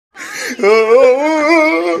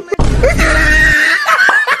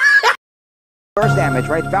First damage,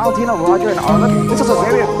 right? Valentino, Roger, and Arlen. This is a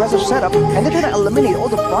very aggressive setup, and they're trying to eliminate all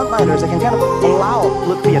the frontliners that can kind of allow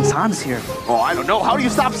Tlid and Sans here. Oh, I don't know. How do you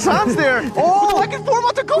stop Sans there? Oh, I can form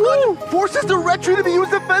out to go. Forces the red tree to be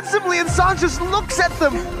used defensively, and Sans just looks at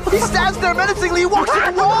them. He stands there menacingly. He walks to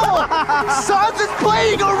the wall. Sans is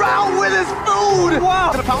playing around with his food.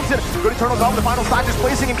 Wow. Gonna pounce it. Good Eternal Dog, the final side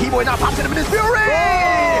displacing him. Keyboy now pops him in his fury.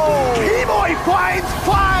 Oh. Keyboy finds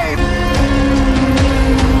 5.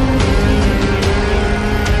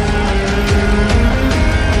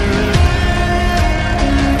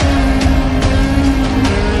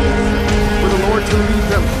 To lead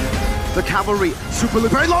them. The cavalry, super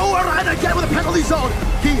very low, and again with a penalty zone.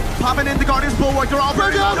 He popping in the Guardian's Bulwark. They're all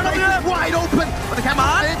very low. Wide open. But the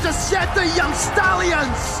camera intercept the young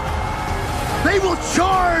stallions. They will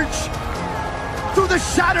charge through the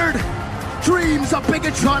shattered dreams of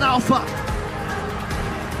Bigatron Alpha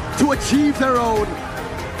to achieve their own.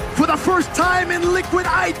 For the first time in Liquid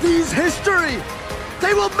ID's history,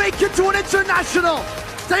 they will make it to an international.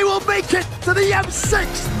 They will make it to the M6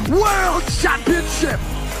 World Championship.